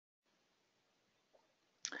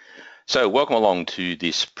So welcome along to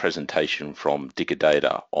this presentation from Dicker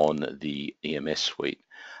Data on the EMS suite.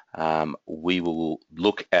 We will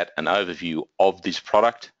look at an overview of this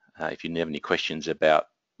product. If you have any questions about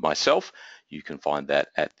myself, you can find that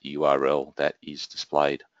at the URL that is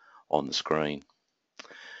displayed on the screen.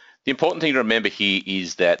 The important thing to remember here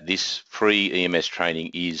is that this free EMS training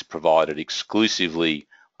is provided exclusively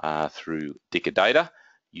through Dicker Data.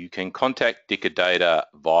 You can contact Dicker Data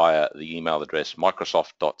via the email address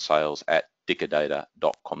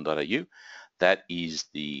microsoft.sales@dickerdata.com.au. That is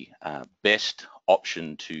the best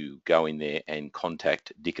option to go in there and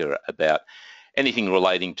contact Dicker about anything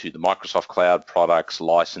relating to the Microsoft Cloud products,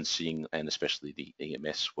 licensing, and especially the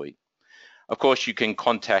EMS suite. Of course, you can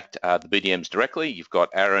contact the BDMs directly. You've got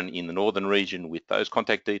Aaron in the northern region with those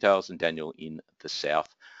contact details and Daniel in the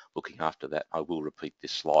south looking after that. I will repeat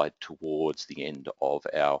this slide towards the end of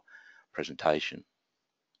our presentation.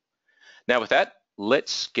 Now with that,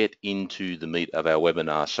 let's get into the meat of our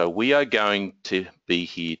webinar. So we are going to be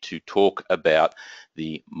here to talk about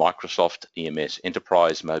the Microsoft EMS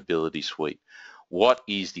Enterprise Mobility Suite. What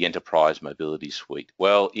is the Enterprise Mobility Suite?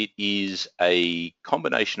 Well, it is a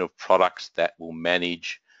combination of products that will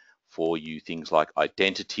manage for you things like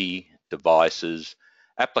identity, devices,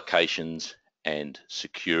 applications, and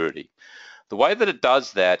security. The way that it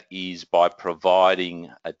does that is by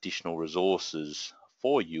providing additional resources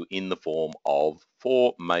for you in the form of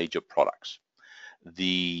 4 major products.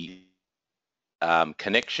 The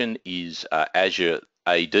connection is Azure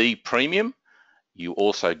AD Premium. You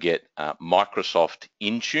also get Microsoft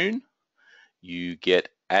Intune, you get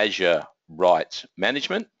Azure Rights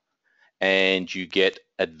Management, and you get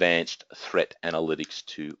advanced threat analytics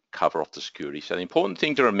to cover off the security. So the important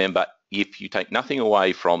thing to remember, if you take nothing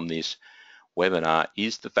away from this webinar,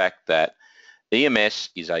 is the fact that EMS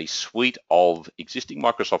is a suite of existing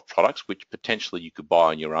Microsoft products which potentially you could buy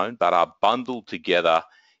on your own, but are bundled together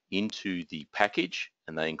into the package,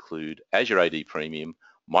 and they include Azure AD Premium,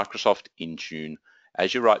 Microsoft Intune,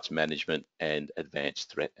 Azure Rights Management, and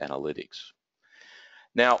Advanced Threat Analytics.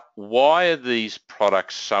 Now, why are these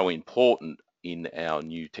products so important in our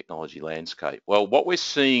new technology landscape? Well, what we're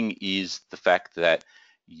seeing is the fact that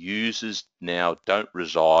users now don't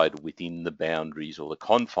reside within the boundaries or the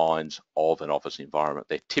confines of an office environment.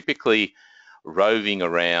 They're typically roving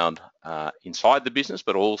around inside the business,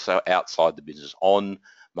 but also outside the business on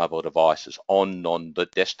mobile devices, on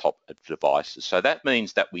non-desktop devices. So that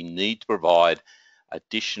means that we need to provide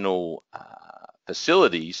additional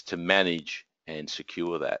facilities to manage and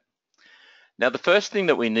secure that. Now, the first thing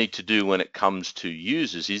that we need to do when it comes to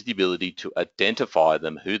users is the ability to identify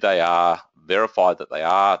them, who they are, verify that they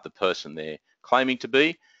are the person they're claiming to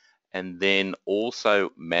be, and then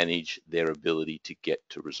also manage their ability to get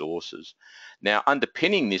to resources. Now,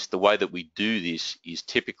 underpinning this, the way that we do this is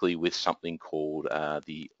typically with something called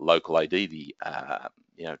the local AD, the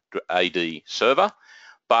AD server.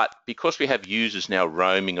 But because we have users now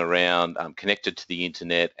roaming around, connected to the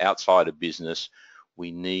internet, outside of business, we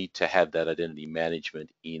need to have that identity management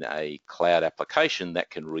in a cloud application that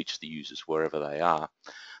can reach the users wherever they are.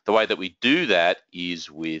 The way that we do that is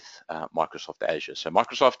with Microsoft Azure. So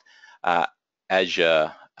Microsoft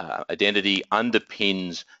Azure Identity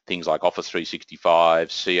underpins things like Office 365,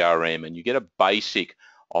 CRM, and you get a basic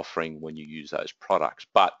offering when you use those products.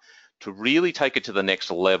 But to really take it to the next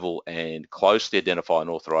level and closely identify and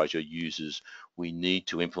authorize your users, we need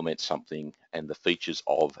to implement something and the features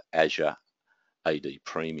of Azure AD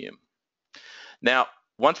Premium. Now,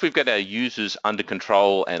 once we've got our users under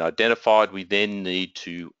control and identified, we then need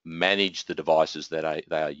to manage the devices that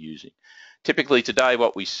they are using. Typically today,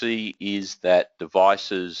 what we see is that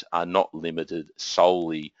devices are not limited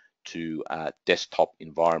solely to a desktop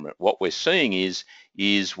environment. What we're seeing is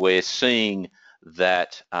we're seeing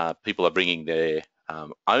that people are bringing their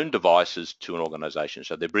own devices to an organization.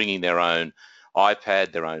 So they're bringing their own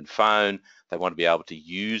iPad, their own phone. They want to be able to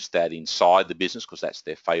use that inside the business because that's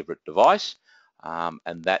their favorite device.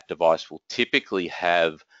 And that device will typically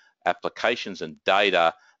have applications and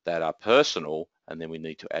data that are personal, and then we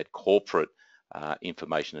need to add corporate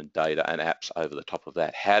information and data and apps over the top of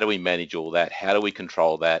that. How do we manage all that? How do we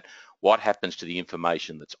control that? What happens to the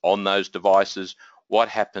information that's on those devices? What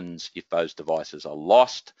happens if those devices are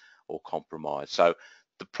lost or compromised? So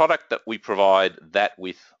the product that we provide that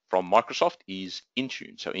with from Microsoft is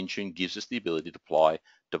Intune. So Intune gives us the ability to apply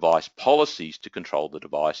device policies to control the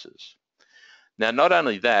devices. Now, not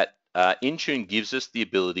only that, Intune gives us the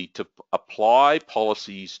ability to apply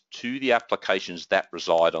policies to the applications that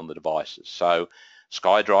reside on the devices. So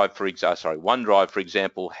OneDrive, for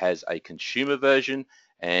example, has a consumer version,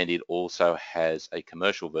 and it also has a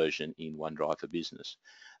commercial version in OneDrive for Business.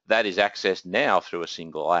 that is accessed now through a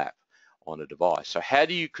single app on a device. So how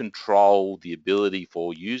do you control the ability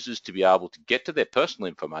for users to be able to get to their personal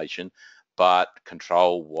information but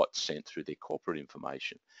control what's sent through their corporate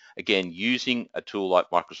information? Again, using a tool like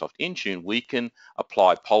Microsoft Intune, we can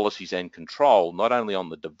apply policies and control not only on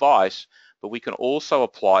the device, but we can also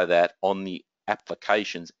apply that on the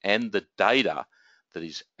applications and the data that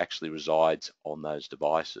is actually resides on those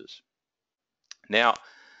devices. Now,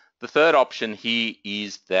 the third option here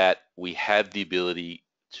is that we have the ability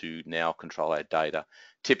to now control our data.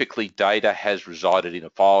 Typically, data has resided in a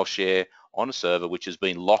file share on a server which has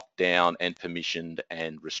been locked down and permissioned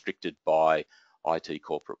and restricted by IT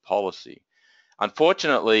corporate policy.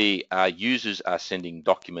 Unfortunately, users are sending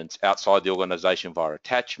documents outside the organization via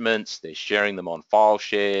attachments. They're sharing them on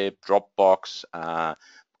FileShare, Dropbox,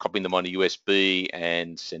 copying them on a USB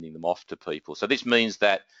and sending them off to people. So this means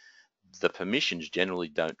that the permissions generally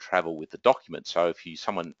don't travel with the document. So if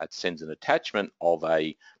someone sends an attachment of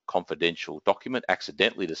a confidential document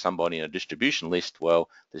accidentally to somebody in a distribution list, well,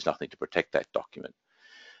 there's nothing to protect that document.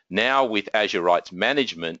 Now with Azure Rights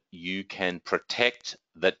Management, you can protect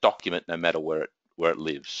that document no matter where it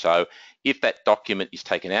lives. So if that document is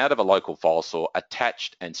taken out of a local file store,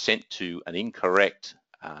 attached and sent to an incorrect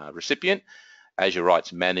recipient, Azure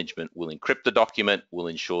Rights Management will encrypt the document, will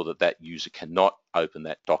ensure that that user cannot open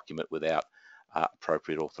that document without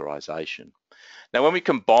appropriate authorization. Now, when we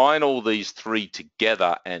combine all these three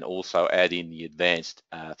together and also add in the advanced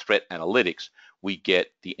threat analytics, we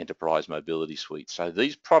get the Enterprise Mobility Suite. So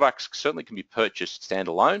these products certainly can be purchased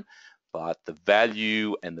standalone, but the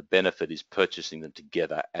value and the benefit is purchasing them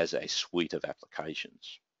together as a suite of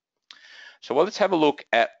applications. So let's have a look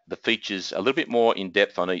at the features a little bit more in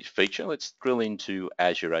depth on each feature. Let's drill into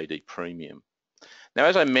Azure AD Premium. Now,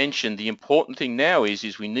 as I mentioned, the important thing now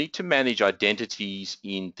is we need to manage identities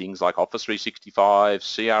in things like Office 365,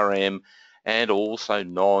 CRM, and also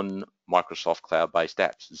non-Microsoft cloud-based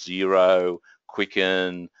apps, Xero,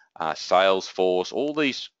 Quicken, Salesforce. All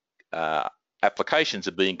these applications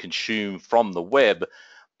are being consumed from the web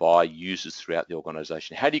by users throughout the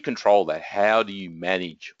organization. How do you control that? How do you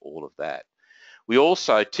manage all of that? We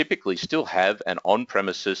also typically still have an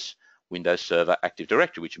on-premises Windows Server Active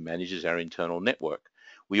Directory, which manages our internal network.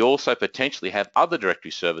 We also potentially have other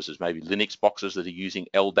directory services, maybe Linux boxes that are using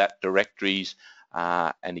LDAP directories,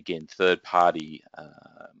 and again, third-party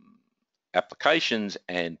applications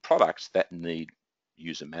and products that need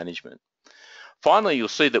user management. Finally, you'll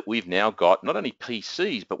see that we've now got not only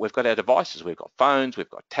PCs, but we've got our devices. We've got phones, we've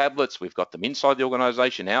got tablets, we've got them inside the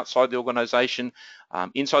organization, outside the organization.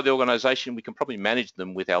 Inside the organization, we can probably manage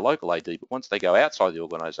them with our local AD, but once they go outside the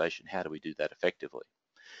organization, how do we do that effectively?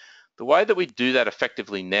 The way that we do that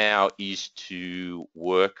effectively now is to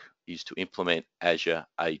implement Azure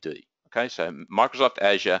AD. Okay, so Microsoft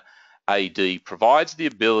Azure AD provides the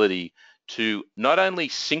ability to not only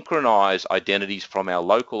synchronize identities from our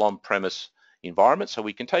local on-premise environment, so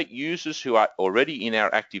we can take users who are already in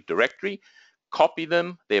our Active Directory, copy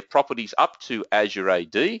them, their properties up to Azure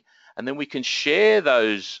AD, and then we can share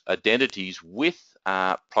those identities with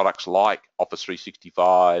products like Office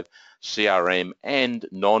 365, CRM, and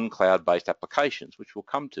non-cloud-based applications, which we'll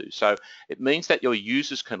come to. So it means that your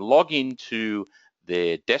users can log into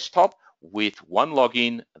their desktop with one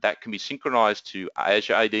login that can be synchronized to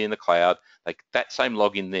Azure AD in the cloud. That same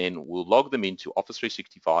login then will log them into Office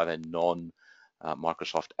 365 and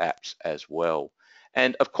non-Microsoft apps as well.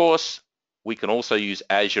 And of course, we can also use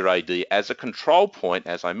Azure AD as a control point,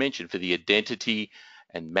 as I mentioned, for the identity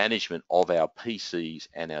and management of our PCs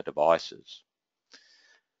and our devices.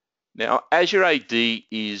 Now, Azure AD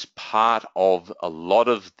is part of a lot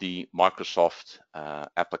of the Microsoft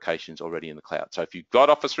applications already in the cloud. So if you've got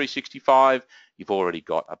Office 365, you've already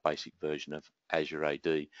got a basic version of Azure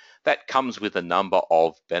AD. That comes with a number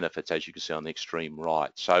of benefits, as you can see on the extreme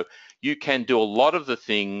right. So you can do a lot of the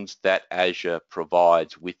things that Azure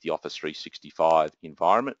provides with the Office 365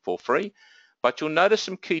 environment for free, but you'll notice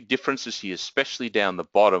some key differences here, especially down the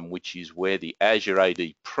bottom, which is where the Azure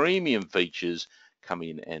AD Premium features come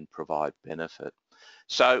in and provide benefit.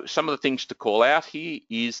 So some of the things to call out here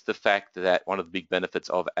is the fact that one of the big benefits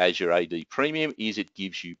of Azure AD Premium is it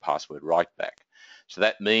gives you password write-back. So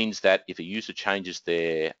that means that if a user changes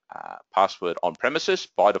their password on premises,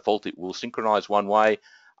 by default it will synchronize one way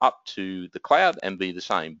up to the cloud and be the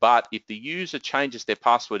same. But if the user changes their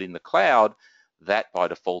password in the cloud, that by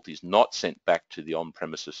default is not sent back to the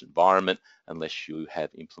on-premises environment unless you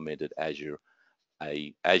have implemented Azure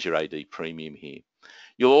AD Premium here.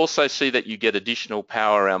 You'll also see that you get additional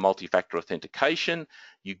power around multi-factor authentication.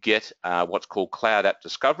 You get what's called Cloud App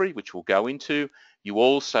Discovery, which we'll go into. You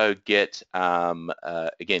also get,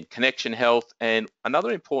 again, connection health, and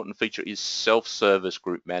another important feature is self-service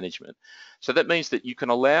group management. So that means that you can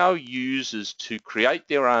allow users to create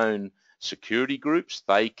their own security groups.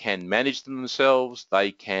 They can manage them themselves.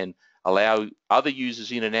 They can allow other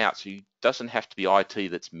users in and out. So it doesn't have to be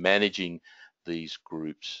IT that's managing these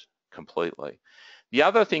groups completely. The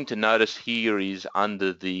other thing to notice here is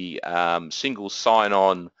under the single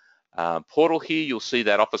sign-on portal here, you'll see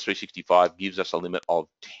that Office 365 gives us a limit of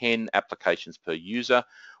 10 applications per user,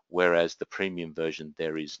 whereas the premium version,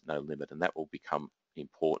 there is no limit, and that will become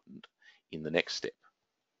important in the next step.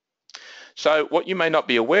 So what you may not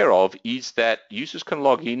be aware of is that users can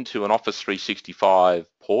log into an Office 365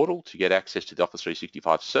 portal to get access to the Office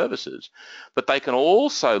 365 services, but they can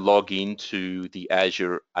also log into the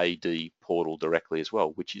Azure AD portal directly as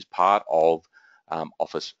well, which is part of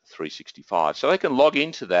Office 365. So they can log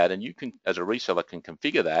into that, and you can, as a reseller, can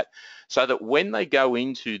configure that so that when they go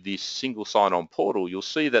into this single sign-on portal, you'll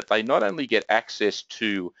see that they not only get access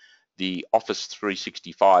to the Office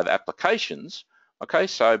 365 applications. Okay,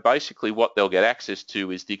 so basically what they'll get access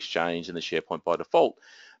to is the Exchange and the SharePoint by default.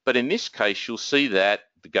 But in this case, you'll see that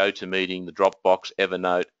the GoToMeeting, the Dropbox,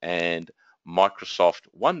 Evernote, and Microsoft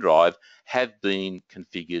OneDrive have been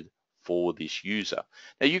configured for this user.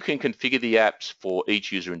 Now you can configure the apps for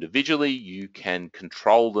each user individually. You can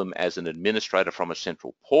control them as an administrator from a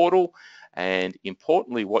central portal. And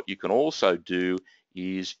importantly, what you can also do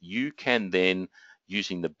is you can then,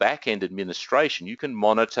 using the back-end administration, you can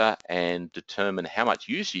monitor and determine how much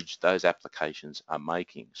usage those applications are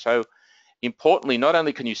making. So importantly, not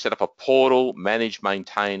only can you set up a portal, manage,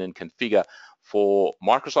 maintain, and configure for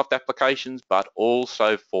Microsoft applications, but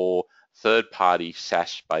also for third-party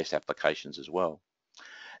SaaS-based applications as well.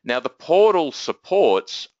 Now, the portal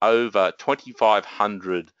supports over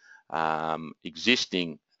 2,500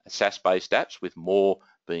 existing SaaS-based apps, with more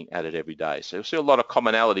being added every day. So you'll see a lot of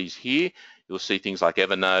commonalities here. You'll see things like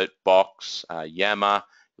Evernote, Box, Yammer.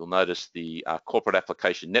 You'll notice the corporate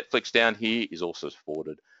application Netflix down here is also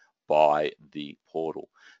supported by the portal.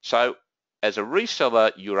 So as a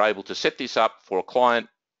reseller, you're able to set this up for a client,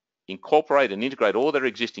 incorporate and integrate all their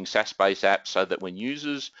existing SaaS-based apps so that when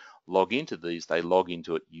users log into these, they log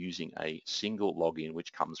into it using a single login,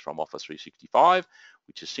 which comes from Office 365,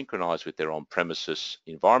 which is synchronized with their on-premises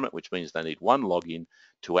environment, which means they need one login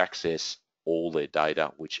to access all their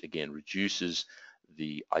data, which again reduces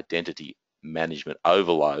the identity management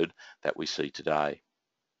overload that we see today.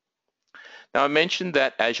 Now, I mentioned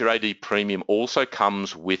that Azure AD Premium also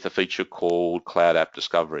comes with a feature called Cloud App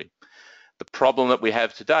Discovery. The problem that we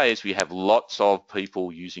have today is we have lots of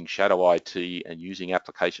people using shadow IT and using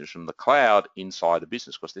applications from the cloud inside a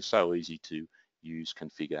business because they're so easy to use,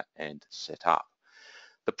 configure, and set up.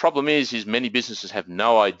 The problem is many businesses have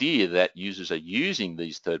no idea that users are using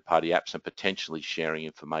these third-party apps and potentially sharing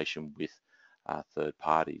information with third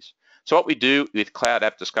parties. So what we do with Cloud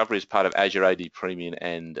App Discovery as part of Azure AD Premium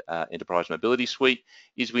and Enterprise Mobility Suite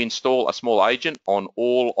is we install a small agent on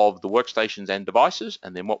all of the workstations and devices,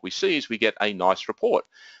 and then what we see is we get a nice report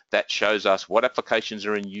that shows us what applications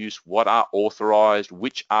are in use, what are authorized,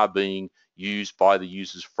 which are being used by the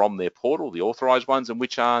users from their portal, the authorized ones, and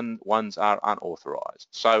which ones are unauthorized.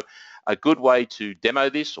 So a good way to demo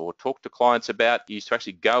this or talk to clients about is to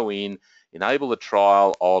actually go in, enable the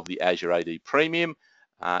trial of the Azure AD Premium,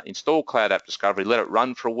 install Cloud App Discovery, let it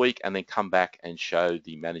run for a week, and then come back and show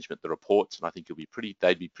the management the reports. And I think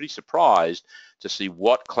they'd be pretty surprised to see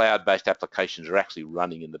what cloud-based applications are actually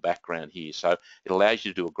running in the background here. So it allows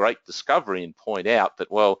you to do a great discovery and point out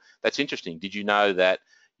that, well, that's interesting. Did you know that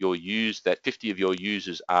 50 of your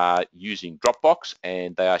users are using Dropbox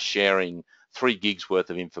and they are sharing 3 gigs worth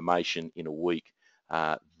of information in a week?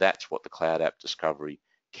 That's what the Cloud App Discovery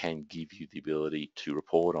can give you the ability to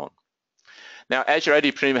report on. Now, Azure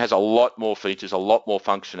AD Premium has a lot more features, a lot more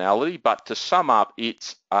functionality, but to sum up,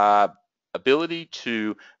 its ability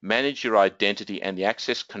to manage your identity and the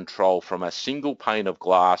access control from a single pane of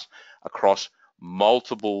glass across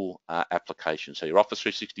multiple applications. So your Office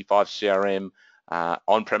 365 CRM,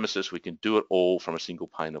 on-premises, we can do it all from a single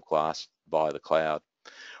pane of glass via the cloud.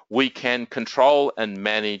 We can control and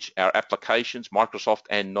manage our applications, Microsoft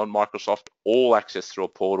and non-Microsoft, all accessed through a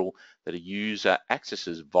portal that a user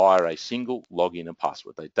accesses via a single login and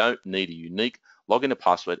password. They don't need a unique login and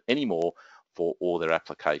password anymore for all their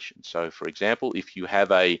applications. So for example, if you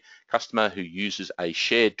have a customer who uses a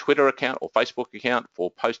shared Twitter account or Facebook account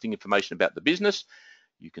for posting information about the business,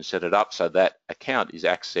 you can set it up so that account is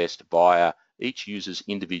accessed via each user's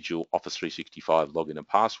individual Office 365 login and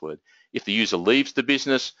password. If the user leaves the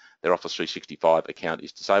business, their Office 365 account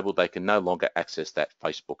is disabled. They can no longer access that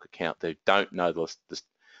Facebook account. They don't know the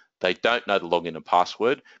login and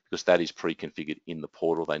password because that is pre-configured in the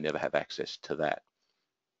portal. They never have access to that.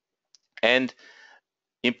 And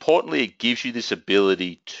importantly, it gives you this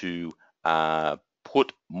ability to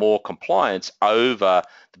put more compliance over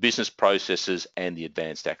the business processes and the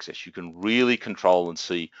advanced access. You can really control and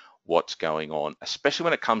see what's going on, especially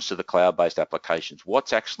when it comes to the cloud-based applications.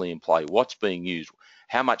 What's actually in play, what's being used,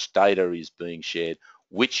 how much data is being shared,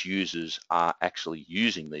 which users are actually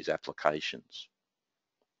using these applications.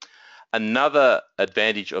 Another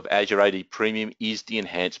advantage of Azure AD Premium is the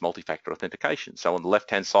enhanced multi-factor authentication. So on the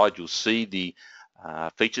left-hand side, you'll see the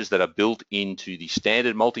features that are built into the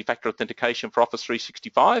standard multi-factor authentication for Office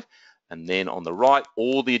 365. And then on the right,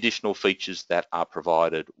 all the additional features that are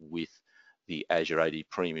provided with the Azure AD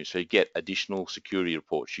Premium. So you get additional security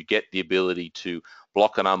reports. You get the ability to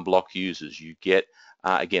block and unblock users. You get,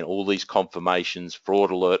 again, all these confirmations,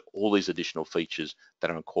 fraud alert, all these additional features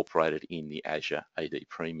that are incorporated in the Azure AD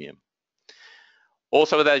Premium.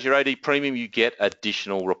 Also with Azure AD Premium, you get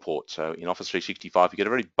additional reports. So in Office 365, you get a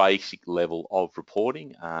very basic level of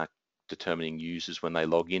reporting, determining users when they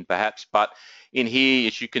log in perhaps. But in here,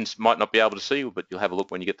 as you might not be able to see, but you'll have a look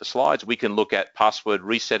when you get the slides, we can look at password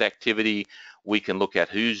reset activity. We can look at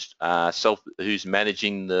who's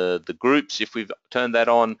managing the groups if we've turned that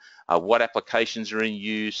on, what applications are in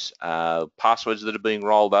use, passwords that are being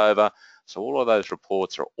rolled over. So all of those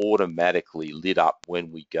reports are automatically lit up when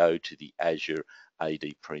we go to the Azure AD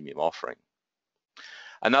Premium offering.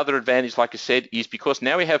 Another advantage, like I said, is because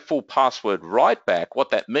now we have full password write back.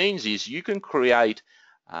 What that means is you can create,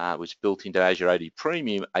 which is built into Azure AD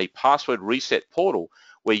Premium, a password reset portal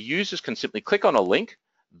where users can simply click on a link.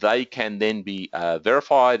 They can then be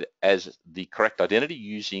verified as the correct identity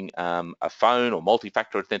using a phone or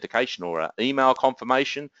multi-factor authentication or an email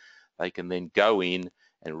confirmation. They can then go in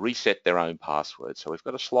and reset their own password. So we've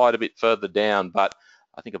got a slide a bit further down, but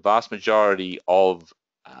I think a vast majority of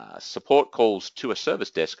support calls to a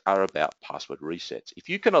service desk are about password resets. If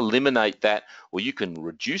you can eliminate that, or you can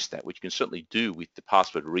reduce that, which you can certainly do with the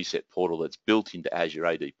password reset portal that's built into Azure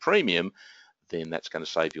AD Premium, then that's going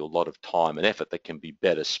to save you a lot of time and effort that can be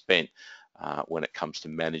better spent when it comes to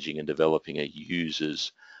managing and developing a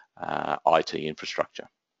user's IT infrastructure.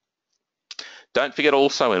 Don't forget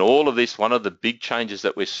also in all of this, one of the big changes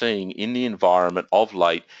that we're seeing in the environment of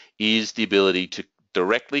late is the ability to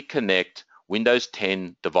directly connect Windows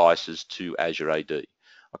 10 devices to Azure AD.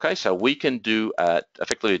 Okay, so we can do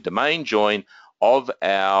effectively a domain join of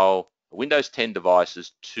our Windows 10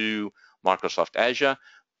 devices to Microsoft Azure.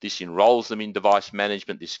 This enrolls them in device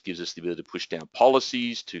management. This gives us the ability to push down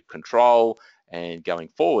policies to control, and going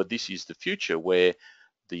forward, this is the future where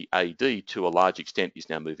the AD to a large extent is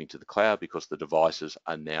now moving to the cloud because the devices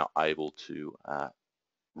are now able to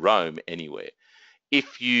roam anywhere.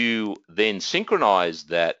 If you then synchronize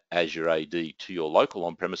that Azure AD to your local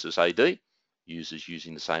on-premises AD, users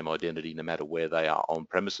using the same identity no matter where they are on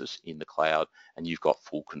premises in the cloud, and you've got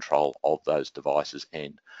full control of those devices,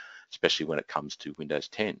 and especially when it comes to Windows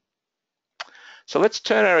 10. So let's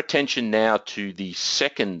turn our attention now to the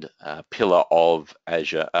second pillar of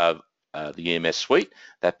Azure, the EMS suite,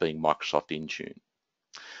 that being Microsoft Intune.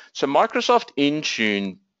 So Microsoft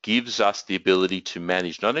Intune gives us the ability to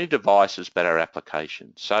manage not only devices but our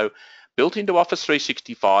applications. So built into Office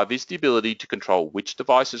 365 is the ability to control which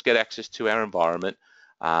devices get access to our environment,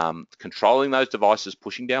 controlling those devices,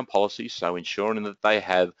 pushing down policies, so ensuring that they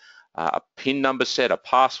have a PIN number set, a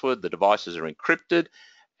password, the devices are encrypted,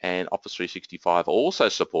 and Office 365 also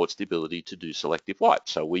supports the ability to do selective wipe.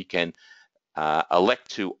 So we can elect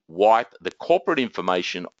to wipe the corporate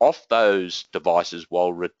information off those devices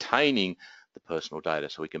while retaining the personal data,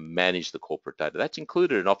 so we can manage the corporate data. That's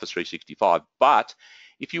included in Office 365, but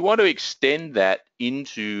if you want to extend that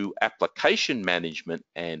into application management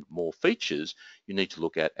and more features, you need to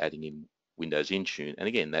look at adding in Windows Intune. And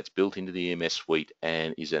again, that's built into the EMS suite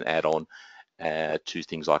and is an add-on to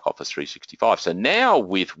things like Office 365. So now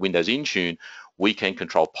with Windows Intune, we can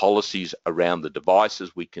control policies around the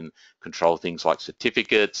devices. We can control things like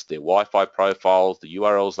certificates, their Wi-Fi profiles, the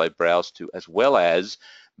URLs they browse to, as well as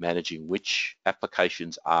managing which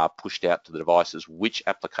applications are pushed out to the devices, which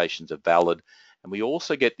applications are valid. And we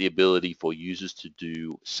also get the ability for users to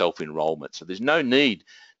do self-enrollment. So there's no need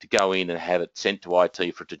to go in and have it sent to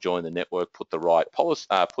IT for it to join the network, put the right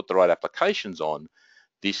applications on.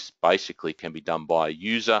 This basically can be done by a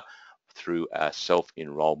user through a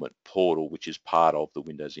self-enrollment portal, which is part of the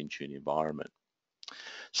Windows Intune environment.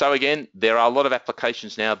 So again, there are a lot of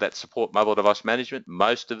applications now that support mobile device management.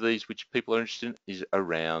 Most of these which people are interested in is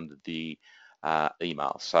around the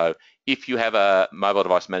email. So if you have a mobile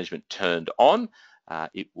device management turned on,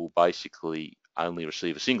 it will basically only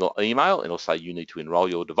receive a single email. It'll say you need to enroll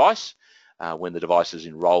your device. When the device is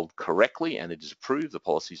enrolled correctly and it is approved, the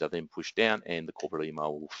policies are then pushed down and the corporate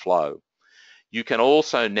email will flow. You can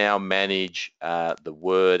also now manage the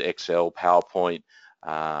Word, Excel, PowerPoint,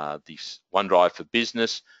 the OneDrive for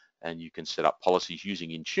Business, and you can set up policies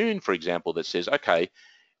using Intune, for example, that says, okay,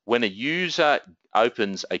 when a user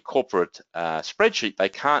opens a corporate spreadsheet, they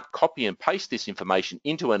can't copy and paste this information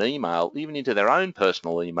into an email, even into their own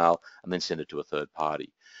personal email, and then send it to a third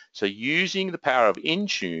party. So using the power of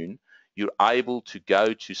Intune, you're able to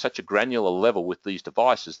go to such a granular level with these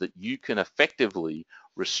devices that you can effectively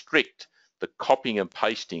restrict the copying and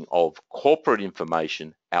pasting of corporate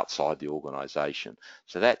information outside the organization.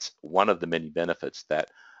 So that's one of the many benefits that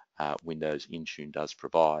Windows Intune does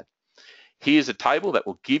provide. Here's a table that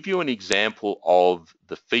will give you an example of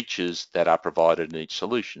the features that are provided in each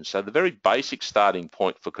solution. So the very basic starting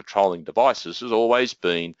point for controlling devices has always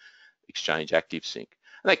been Exchange ActiveSync.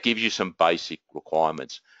 And that gives you some basic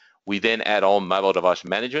requirements. We then add on mobile device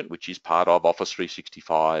management, which is part of Office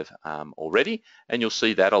 365 already, and you'll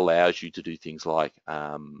see that allows you to do things like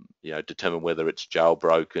determine whether it's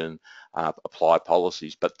jailbroken, apply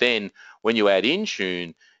policies. But then when you add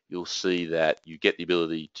Intune, you'll see that you get the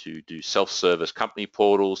ability to do self-service company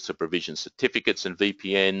portals, to provision certificates and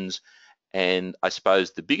VPNs. And I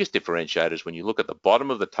suppose the biggest differentiator is when you look at the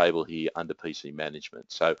bottom of the table here under PC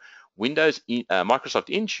management. So Microsoft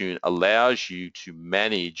Intune allows you to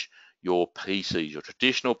manage your PCs, your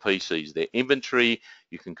traditional PCs, their inventory.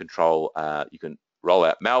 You can control, you can roll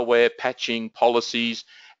out malware, patching, policies.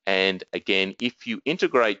 And again, if you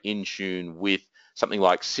integrate Intune with something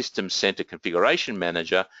like System Center Configuration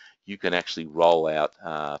Manager, you can actually roll out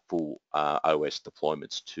full OS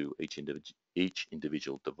deployments to each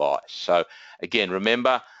individual device. So again,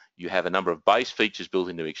 remember, you have a number of base features built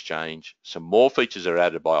into Exchange. Some more features are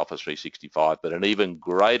added by Office 365, but an even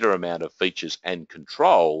greater amount of features and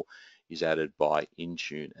control is added by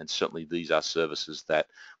Intune. And certainly these are services that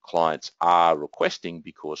clients are requesting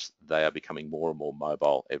because they are becoming more and more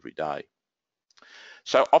mobile every day.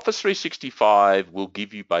 So Office 365 will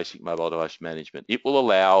give you basic mobile device management. It will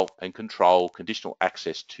allow and control conditional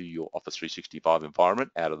access to your Office 365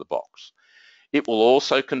 environment out of the box. It will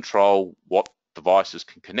also control what devices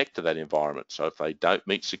can connect to that environment. So if they don't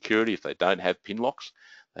meet security, if they don't have PIN locks,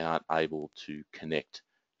 they aren't able to connect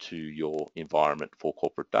to your environment for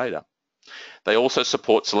corporate data. They also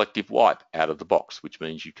support selective wipe out of the box, which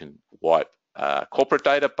means you can wipe corporate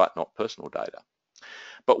data but not personal data.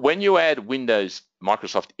 But when you add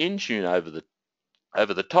Microsoft Intune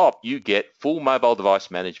over the top, you get full mobile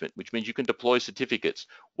device management, which means you can deploy certificates,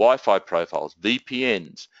 Wi-Fi profiles,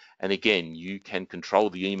 VPNs, and again, you can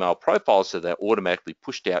control the email profiles so they're automatically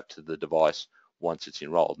pushed out to the device once it's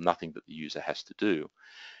enrolled, nothing that the user has to do.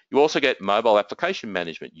 You also get mobile application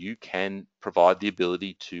management. You can provide the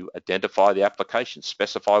ability to identify the applications,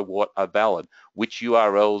 specify what are valid, which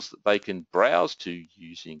URLs that they can browse to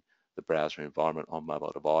using the browser environment on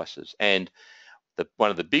mobile devices. And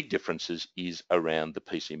one of the big differences is around the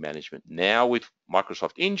PC management. Now with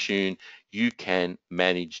Microsoft Intune, you can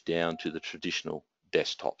manage down to the traditional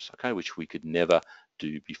desktops, okay, which we could never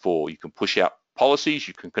do before. You can push out policies,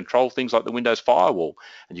 you can control things like the Windows firewall,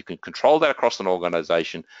 and you can control that across an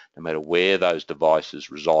organization no matter where those devices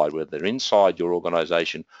reside, whether they're inside your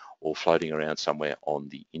organization or floating around somewhere on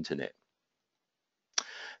the internet.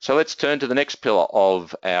 So let's turn to the next pillar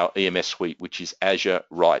of our EMS suite, which is Azure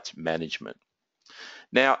Rights Management.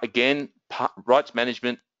 Now, again, rights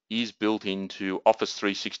management is built into Office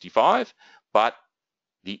 365, but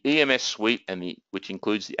the EMS suite, which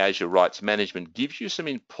includes the Azure Rights Management, gives you some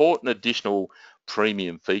important additional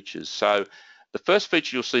premium features. So the first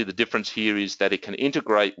feature you'll see the difference here is that it can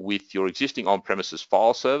integrate with your existing on-premises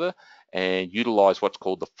file server and utilize what's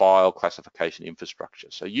called the file classification infrastructure.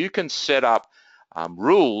 So you can set up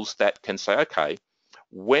rules that can say, okay,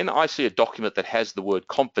 when I see a document that has the word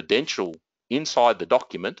confidential inside the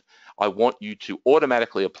document, I want you to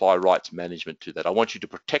automatically apply rights management to that. I want you to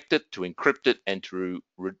protect it, to encrypt it, and to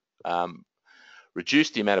reduce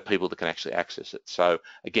the amount of people that can actually access it. So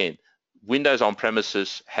again, Windows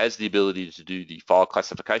on-premises has the ability to do the file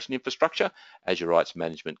classification infrastructure. Azure Rights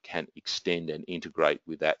Management can extend and integrate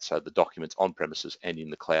with that, so the documents on-premises and in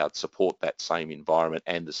the cloud support that same environment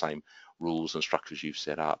and the same rules and structures you've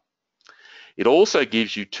set up. It also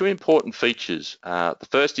gives you two important features. The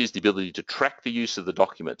first is the ability to track the use of the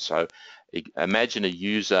document. So Imagine a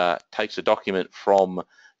user takes a document from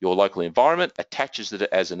your local environment, attaches it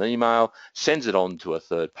as an email, sends it on to a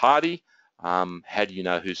third party. How do you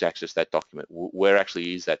know who's accessed that document? Where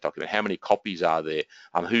actually is that document? How many copies are there?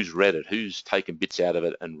 Who's read it? Who's taken bits out of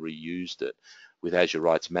it and reused it? With Azure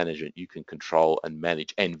Rights Management, you can control and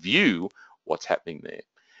manage and view what's happening there.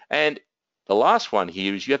 And the last one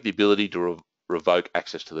here is you have the ability to revoke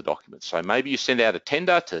access to the document. So maybe you send out a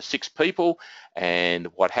tender to 6 people, and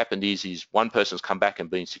what happened is one person's come back and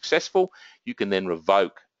been successful. You can then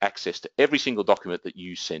revoke access to every single document that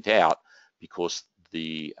you sent out because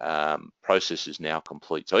the process is now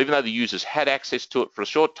complete. So even though the users had access to it for a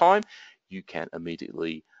short time, you can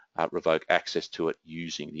immediately revoke access to it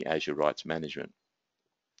using the Azure Rights Management.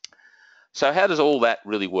 So how does all that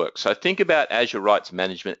really work? So think about Azure Rights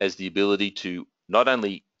Management as the ability to not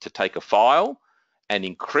only to take a file and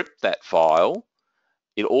encrypt that file,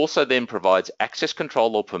 it also then provides access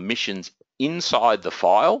control or permissions inside the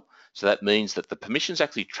file. So that means that the permissions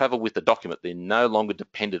actually travel with the document. They're no longer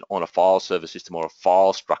dependent on a file server system or a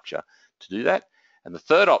file structure to do that. And the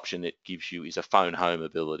third option it gives you is a phone home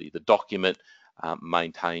ability. The document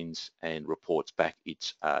maintains and reports back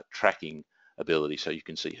its tracking ability, so you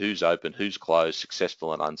can see who's open, who's closed,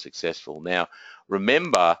 successful and unsuccessful. Now,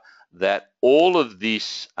 remember that all of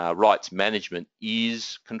this rights management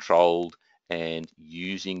is controlled and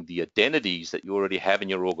using the identities that you already have in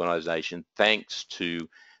your organization thanks to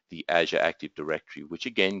the Azure Active Directory, which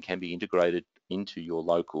again can be integrated into your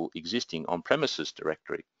local existing on-premises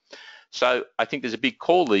directory. So I think there's a big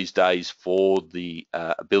call these days for the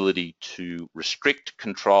ability to restrict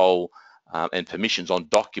control and permissions on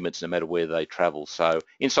documents no matter where they travel. So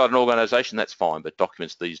inside an organization, that's fine, but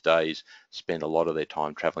documents these days spend a lot of their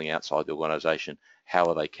time traveling outside the organization. How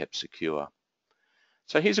are they kept secure?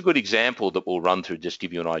 So here's a good example that we'll run through, just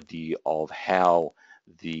give you an idea of how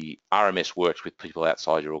the RMS works with people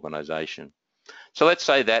outside your organization. So let's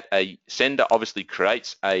say that a sender obviously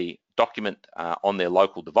creates a document on their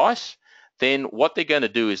local device. Then what they're going to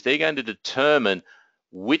do is they're going to determine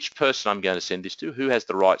which person I'm going to send this to, who has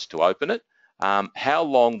the rights to open it, how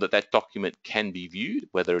long that document can be viewed,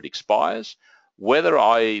 whether it expires, whether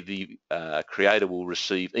the creator will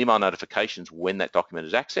receive email notifications when that document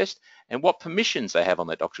is accessed, and what permissions they have on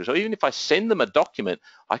that document. So even if I send them a document,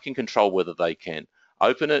 I can control whether they can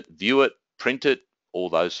open it, view it, print it, all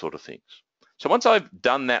those sort of things. So once I've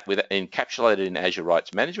done that with encapsulated in Azure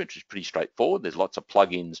Rights Management, which is pretty straightforward, there's lots of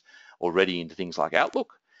plugins already into things like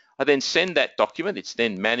Outlook, I then send that document. It's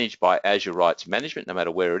then managed by Azure Rights Management, no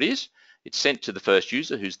matter where it is. It's sent to the first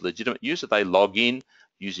user who's the legitimate user. They log in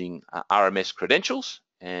using RMS credentials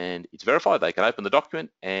and it's verified. They can open the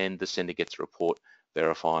document and the sender gets a report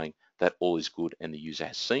verifying that all is good and the user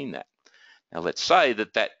has seen that. Now let's say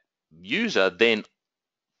that user then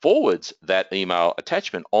forwards that email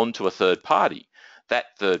attachment onto a third party.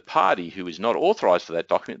 That third party who is not authorized for that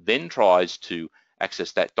document then tries to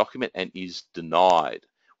access that document and is denied,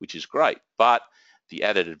 which is great. But the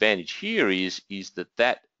added advantage here is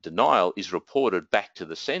that denial is reported back to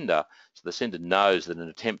the sender, so the sender knows that an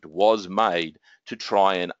attempt was made to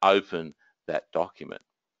try and open that document.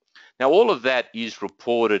 Now all of that is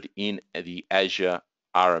reported in the Azure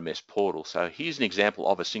RMS portal. So here's an example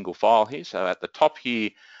of a single file here. So at the top here,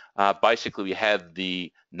 basically we have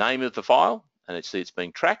the name of the file and it's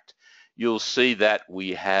being tracked. You'll see that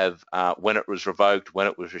we have when it was revoked, when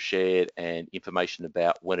it was shared, and information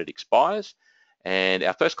about when it expires. And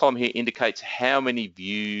our first column here indicates how many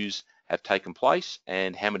views have taken place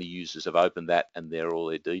and how many users have opened that, and there are all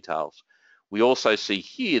their details. We also see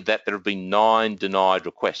here that there have been 9 denied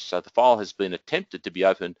requests. So the file has been attempted to be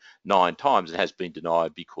opened 9 times and has been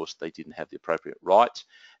denied because they didn't have the appropriate rights.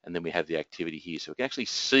 And then we have the activity here. So we can actually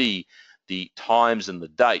see the times and the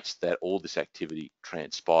dates that all this activity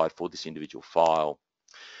transpired for this individual file.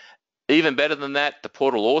 Even better than that, the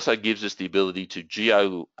portal also gives us the ability to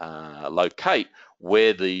geolocate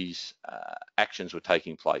where these actions were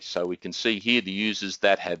taking place. So we can see here the users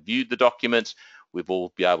that have viewed the documents. We've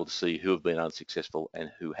all be able to see who have been unsuccessful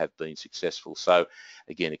and who have been successful. So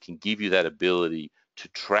again, it can give you that ability to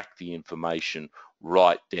track the information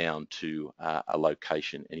right down to a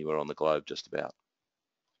location anywhere on the globe just about.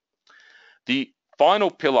 The final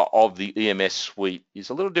pillar of the EMS suite is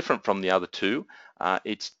a little different from the other two.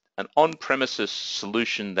 It's an on-premises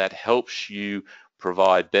solution that helps you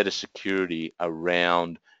provide better security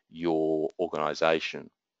around your organization.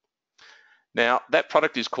 Now, that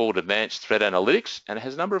product is called Advanced Threat Analytics and it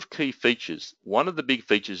has a number of key features. One of the big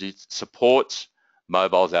features is it supports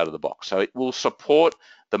mobiles out of the box. So it will support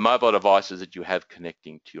the mobile devices that you have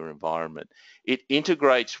connecting to your environment. It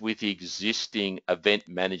integrates with the existing event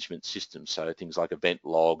management system. So things like event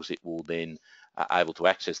logs, it will then able to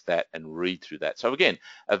access that and read through that. So again,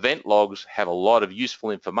 event logs have a lot of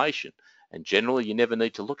useful information, and generally you never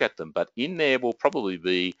need to look at them, but in there will probably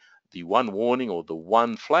be the one warning or the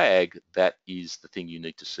one flag that is the thing you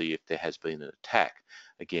need to see if there has been an attack.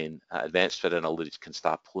 Again, advanced threat analytics can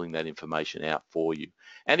start pulling that information out for you.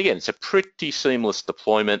 And again, it's a pretty seamless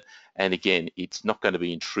deployment, and again, it's not going to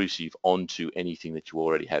be intrusive onto anything that you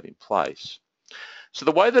already have in place. So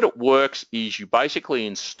the way that it works is you basically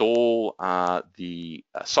install the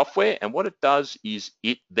software, and what it does is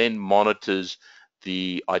it then monitors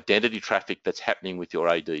the identity traffic that's happening with your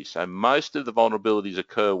AD. So most of the vulnerabilities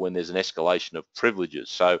occur when there's an escalation of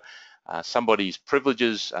privileges. So somebody's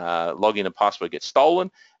privileges, login and password get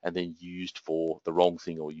stolen and then used for the wrong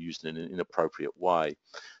thing or used in an inappropriate way.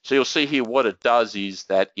 So you'll see here what it does is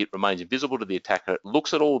that it remains invisible to the attacker. It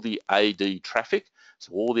looks at all the AD traffic,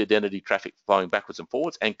 so all the identity traffic flowing backwards and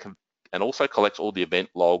forwards, and also collects all the event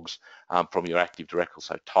logs from your Active Directory,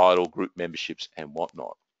 so title, group memberships, and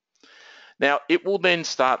whatnot. Now, it will then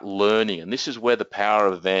start learning, and this is where the power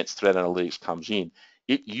of advanced threat analytics comes in.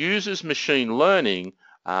 It uses machine learning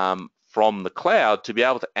from the cloud to be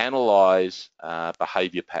able to analyze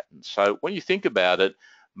behavior patterns. So when you think about it,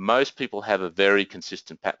 most people have a very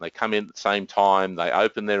consistent pattern. They come in at the same time, they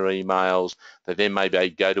open their emails, they then maybe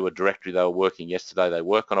go to a directory they were working yesterday, they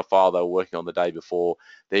work on a file they were working on the day before.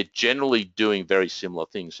 They're generally doing very similar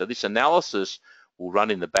things. So this analysis will run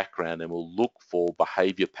in the background and will look for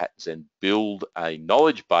behavior patterns and build a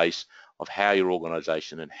knowledge base of how your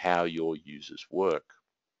organization and how your users work.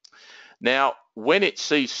 Now, when it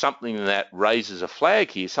sees something that raises a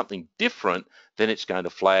flag here, something different, then it's going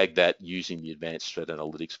to flag that using the advanced threat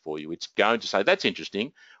analytics for you. It's going to say, that's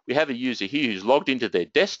interesting. We have a user here who's logged into their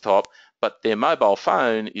desktop, but their mobile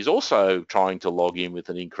phone is also trying to log in with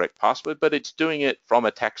an incorrect password, but it's doing it from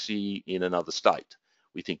a taxi in another state.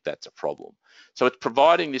 We think that's a problem. So it's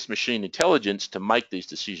providing this machine intelligence to make these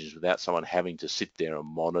decisions without someone having to sit there and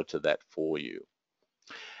monitor that for you.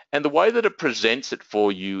 And the way that it presents it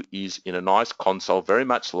for you is in a nice console, very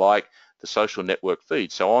much like the social network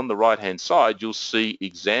feed. So on the right-hand side, you'll see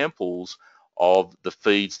examples of the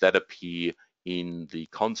feeds that appear in the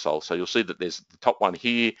console. So you'll see that there's the top one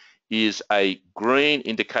here is a green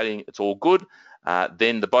indicating it's all good.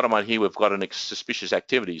 Then the bottom one here, we've got a suspicious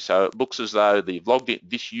activity. So it looks as though they've logged in,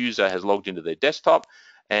 this user has logged into their desktop,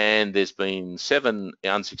 and there's been 7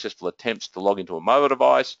 unsuccessful attempts to log into a mobile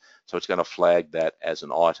device. So it's going to flag that as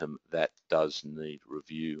an item that does need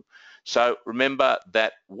review. So remember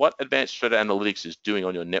that what Advanced Threat Analytics is doing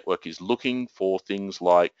on your network is looking for things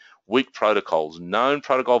like weak protocols, known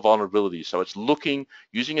protocol vulnerabilities. So it's looking,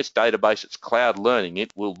 using its database, its cloud learning,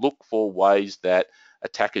 it will look for ways that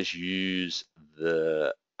attackers use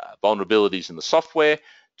the vulnerabilities in the software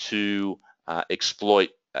to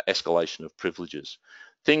exploit escalation of privileges.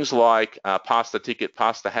 Things like pass the ticket,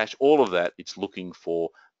 pass the hash, all of that, it's looking for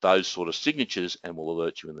those sort of signatures and will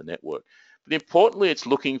alert you in the network. But importantly, it's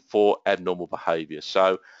looking for abnormal behavior.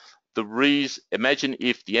 So imagine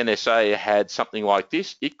if the NSA had something like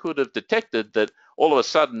this, it could have detected that all of a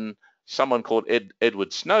sudden someone called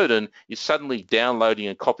Edward Snowden is suddenly downloading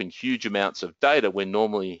and copying huge amounts of data when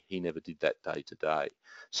normally he never did that day to day.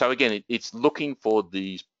 So again, it's looking for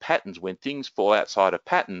these patterns when things fall outside a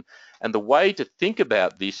pattern. And the way to think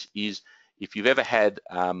about this is if you've ever had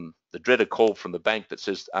the dreaded call from the bank that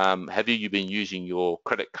says, have you been using your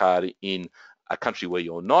credit card in a country where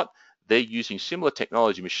you're not? They're using similar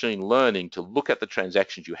technology, machine learning, to look at the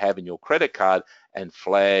transactions you have in your credit card and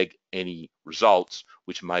flag any results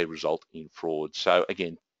which may result in fraud. So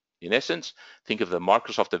again, in essence, think of the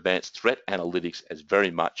Microsoft Advanced Threat Analytics as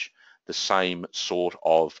very much the same sort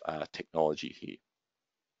of technology here.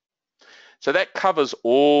 So that covers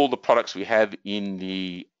all the products we have in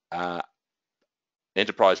the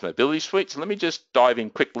Enterprise Mobility Suite. So let me just dive in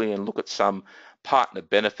quickly and look at some partner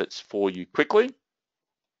benefits for you quickly.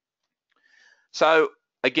 So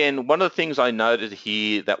again, one of the things I noted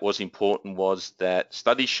here that was important was that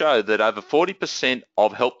studies show that over 40%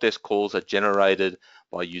 of help desk calls are generated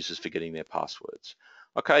by users forgetting their passwords.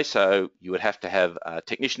 Okay, so you would have to have a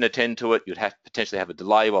technician attend to it. You'd have to potentially have a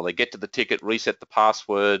delay while they get to the ticket, reset the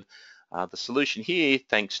password. The solution here,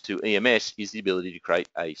 thanks to EMS, is the ability to create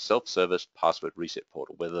a self-service password reset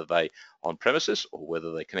portal, whether they on premises or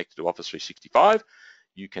whether they connect to Office 365.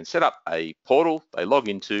 You can set up a portal they log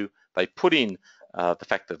into, they put in the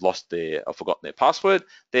fact they've lost their or forgotten their password.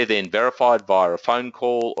 They're then verified via a phone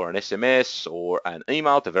call or an SMS or an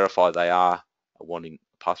email to verify they are wanting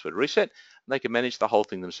a password reset, and they can manage the whole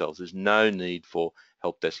thing themselves. There's no need for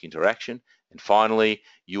help desk interaction. And finally,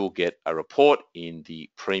 you'll get a report in the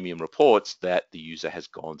premium reports that the user has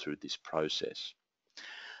gone through this process.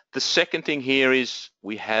 The second thing here is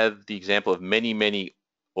we have the example of many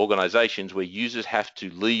organizations where users have to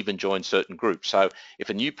leave and join certain groups. So if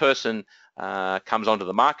a new person comes onto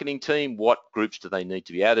the marketing team, what groups do they need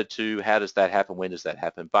to be added to? How does that happen? When does that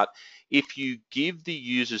happen? But if you give the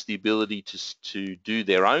users the ability to do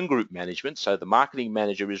their own group management, so the marketing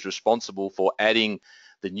manager is responsible for adding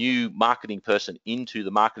the new marketing person into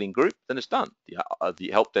the marketing group, then it's done.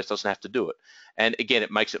 The help desk doesn't have to do it. And again,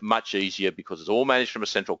 it makes it much easier because it's all managed from a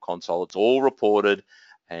central console, it's all reported,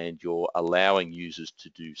 and you're allowing users to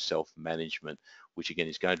do self-management, which again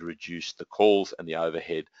is going to reduce the calls and the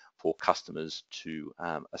overhead for customers to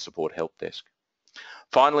a support help desk.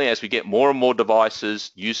 Finally, as we get more and more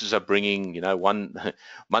devices, users are bringing, one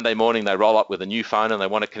Monday morning they roll up with a new phone and they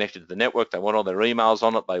want to connect it to the network, they want all their emails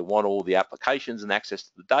on it, they want all the applications and access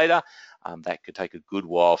to the data. That could take a good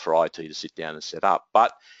while for IT to sit down and set up.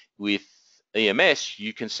 But with EMS,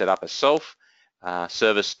 you can set up a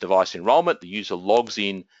self-service device enrollment. The user logs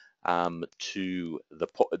in logs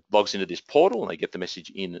into this portal and they get the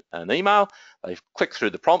message in an email. They click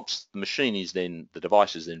through the prompts. The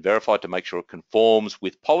device is then verified to make sure it conforms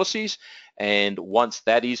with policies. And once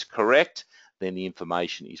that is correct, then the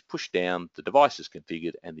information is pushed down, the device is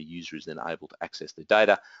configured, and the user is then able to access the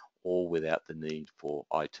data, all without the need for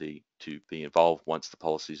IT to be involved once the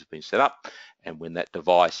policies have been set up. And when that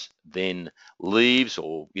device then leaves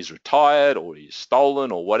or is retired or is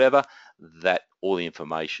stolen or whatever, that all the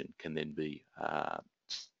information can then be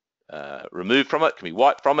removed from it, can be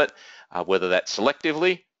wiped from it, whether that's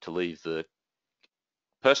selectively to leave the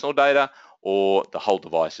personal data or the whole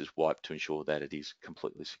device is wiped to ensure that it is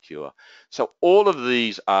completely secure. So all of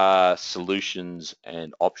these are solutions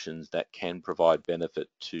and options that can provide benefit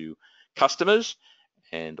to customers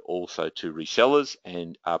and also to resellers,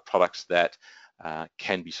 and are products that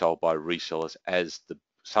can be sold by resellers as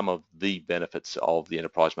some of the benefits of the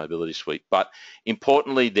Enterprise Mobility Suite. But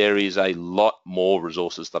importantly, there is a lot more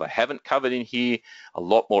resources that I haven't covered in here, a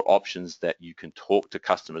lot more options that you can talk to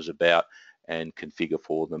customers about and configure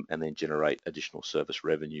for them, and then generate additional service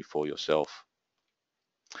revenue for yourself.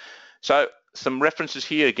 So some references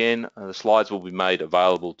here again, the slides will be made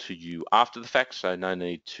available to you after the fact, so no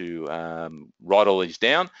need to write all these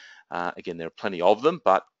down. Again, there are plenty of them,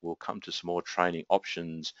 but we'll come to some more training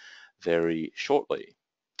options very shortly.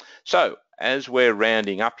 So as we're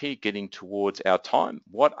rounding up here, getting towards our time,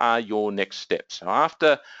 what are your next steps? So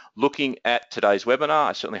after looking at today's webinar,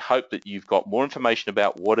 I certainly hope that you've got more information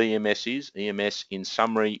about what EMS is. EMS in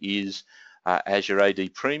summary is Azure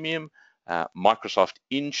AD Premium, Microsoft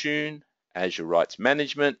Intune, Azure Rights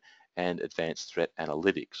Management, and Advanced Threat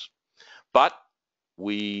Analytics. But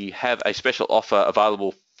we have a special offer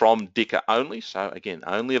available from Dicker only. So again,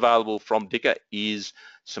 only available from Dicker is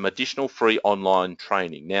some additional free online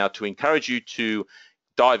training. Now, to encourage you to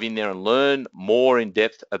dive in there and learn more in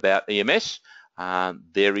depth about EMS,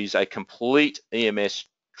 there is a complete EMS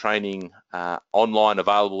training online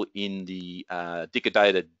available in the Dicker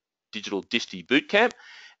Data Digital Disty Bootcamp.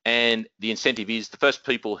 And the incentive is the first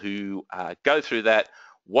people who go through that,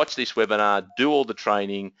 watch this webinar, do all the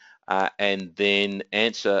training, and then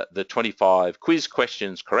answer the 25 quiz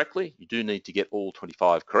questions correctly. You do need to get all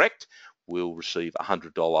 25 correct. Will receive a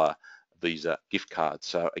 $100 Visa gift card.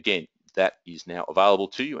 So again, that is now available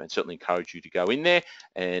to you, and certainly encourage you to go in there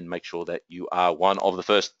and make sure that you are one of the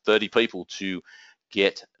first 30 people to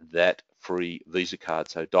get that free Visa card.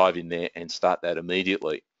 So dive in there and start that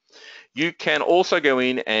immediately. You can also go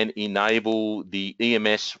in and enable the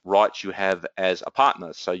EMS rights you have as a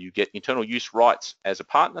partner. So you get internal use rights as a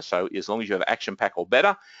partner. So as long as you have Action Pack or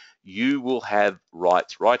better, you will have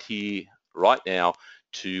rights right here, right now,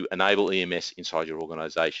 to enable EMS inside your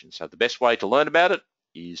organization. So the best way to learn about it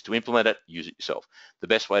is to implement it, use it yourself. The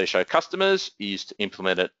best way to show customers is to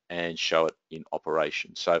implement it and show it in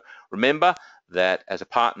operation. So remember that as a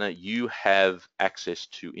partner, you have access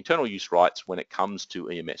to internal use rights when it comes to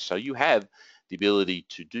EMS. So you have the ability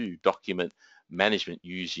to do document management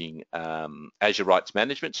using Azure Rights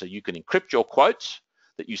Management. So you can encrypt your quotes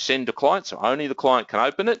that you send to clients, so only the client can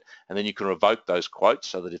open it, and then you can revoke those quotes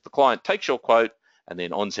so that if the client takes your quote and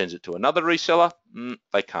then on-sends it to another reseller,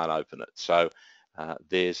 they can't open it. So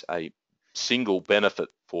there's a single benefit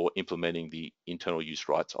for implementing the internal use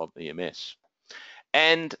rights of EMS.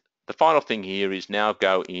 And the final thing here is now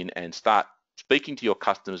go in and start speaking to your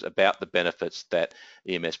customers about the benefits that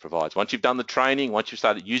EMS provides. Once you've done the training, once you've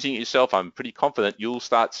started using it yourself, I'm pretty confident you'll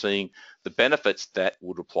start seeing the benefits that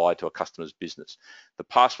would apply to a customer's business. The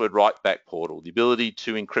password write-back portal, the ability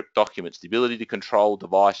to encrypt documents, the ability to control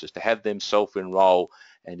devices, to have them self-enroll,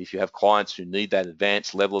 and if you have clients who need that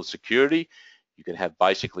advanced level of security, you can have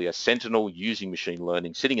basically a sentinel using machine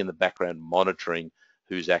learning sitting in the background monitoring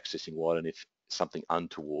who's accessing what and if something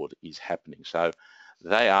untoward is happening. So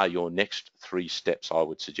they are your next 3 steps I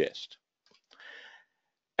would suggest.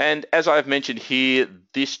 And as I've mentioned here,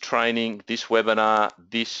 this training, this webinar,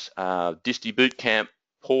 this Disti Bootcamp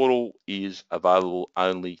portal is available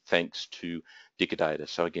only thanks to Dicker Data.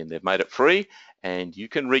 So again, they've made it free and you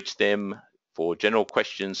can reach them for general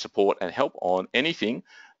questions, support and help on anything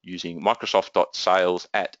using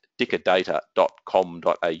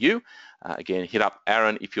microsoft.sales@dickerdata.com.au. Again, hit up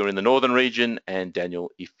Aaron if you're in the northern region and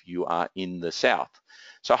Daniel if you are in the south.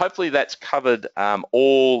 So hopefully that's covered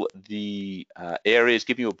all the areas,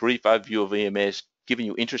 giving you a brief overview of EMS, giving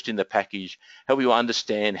you interest in the package, helping you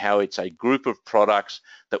understand how it's a group of products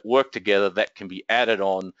that work together that can be added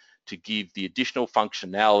on to give the additional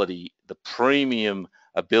functionality, the premium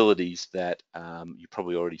abilities that you're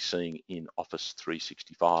probably already seeing in Office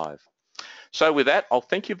 365. So with that, I'll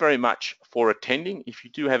thank you very much for attending. If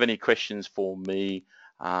you do have any questions for me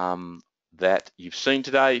that you've seen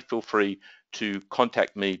today, feel free to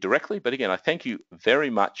contact me directly. But again, I thank you very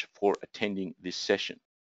much for attending this session.